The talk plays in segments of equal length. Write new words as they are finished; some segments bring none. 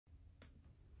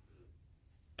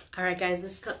Alright guys,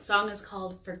 this song is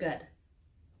called For Good.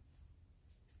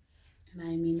 And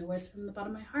I mean the words from the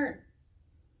bottom of my heart.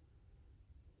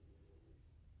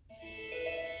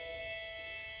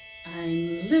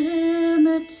 I'm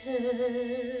limited.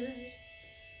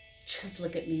 Just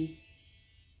look at me.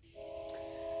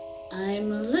 I'm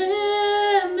limited.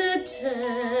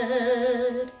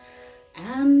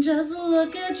 And just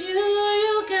look at you.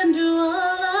 You can do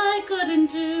all I couldn't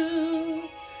do.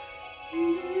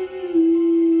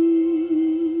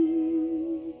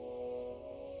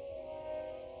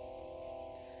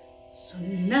 So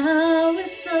now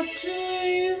it's up to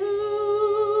you,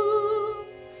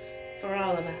 for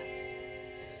all of us.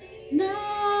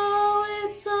 Now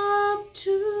it's up to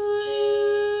you.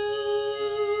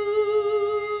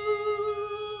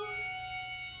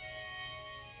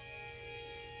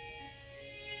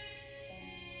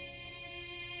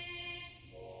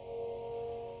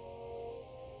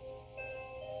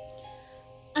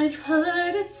 I've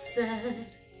heard it said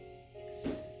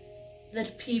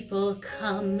that people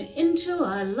come into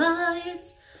our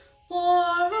lives for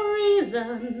a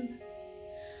reason,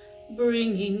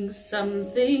 bringing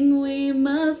something we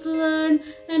must learn,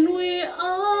 and we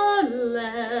are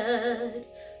led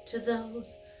to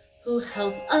those who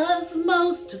help us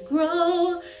most to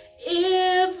grow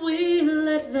if we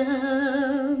let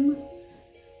them,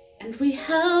 and we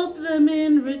help them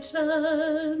in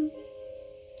return.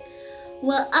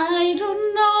 Well, I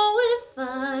don't know if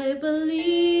I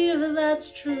believe that's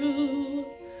true,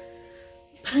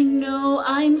 but I know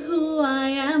I'm who I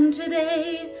am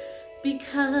today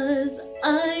because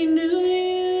I knew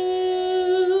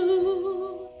you.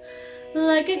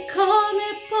 Like a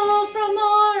comet pulled from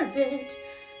orbit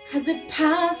as it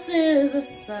passes the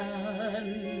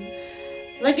sun,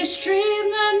 like a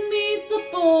stream that meets a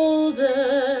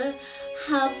boulder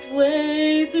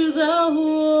halfway through the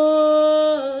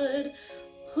wood.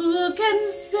 Who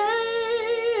can say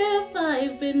if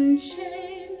I've been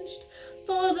changed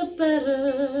for the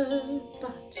better?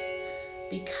 But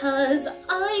because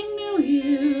I knew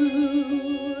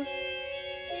you,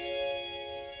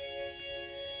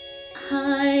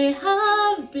 I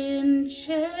have been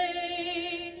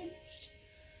changed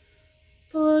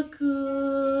for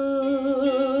good.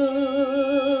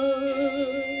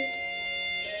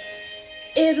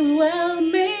 It well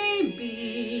may be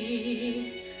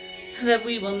that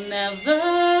we will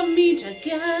never meet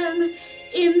again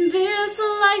in this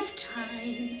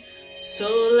lifetime.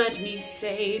 So let me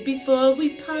say before we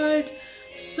part,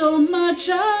 so much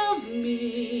of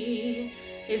me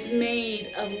is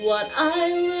made of what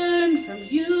I learned from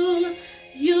you.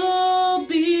 You'll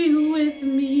be with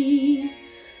me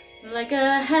like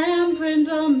a handprint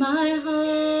on my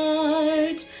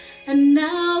heart. And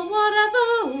now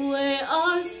whatever way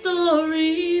our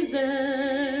stories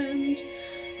end,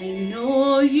 I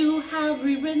know you have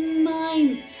rewritten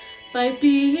mine by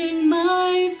being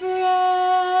my friend.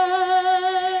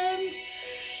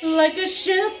 Like a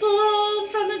ship blown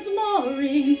from its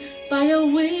mooring by a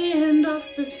wind off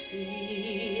the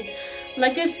sea,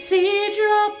 like a seed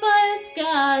dropped by a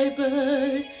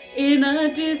skybird in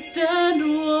a distant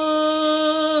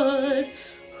wood.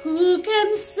 Who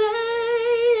can say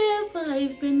if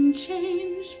I've been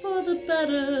changed for the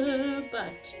better?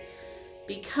 But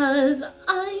because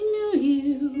I knew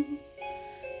you,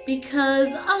 because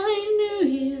I knew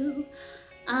you,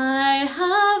 I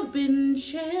have been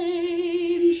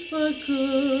changed for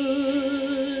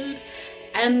good.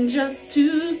 And just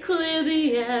to clear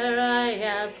the air, I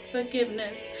ask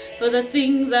forgiveness for the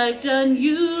things I've done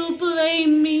you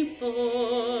blame me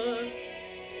for.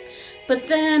 But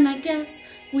then I guess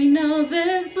we know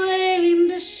there's blame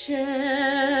to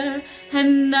share,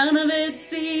 and none of it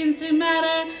seems to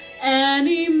matter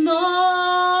anymore.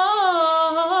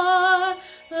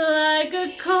 Like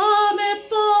a comet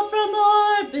pulled from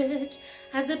orbit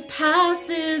as it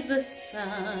passes the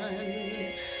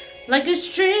sun, like a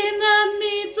stream that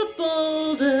meets a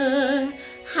boulder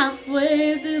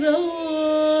halfway through the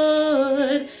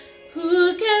wood.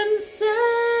 Who can say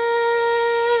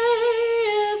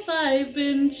if I've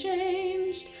been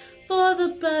changed for the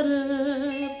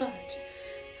better? But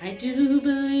I do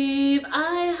believe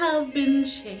I have been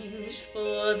changed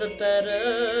for the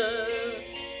better.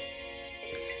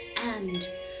 And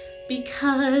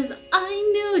because I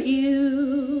knew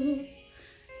you,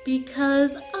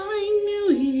 because I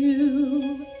knew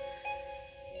you,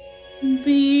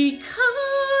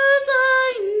 because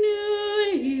I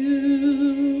knew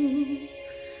you,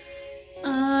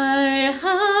 I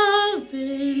have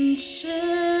been changed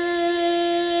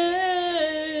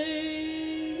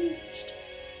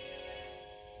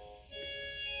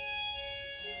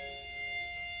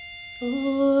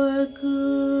for good.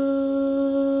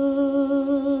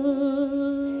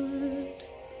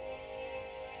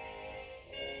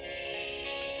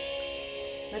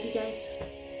 Love you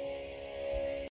guys.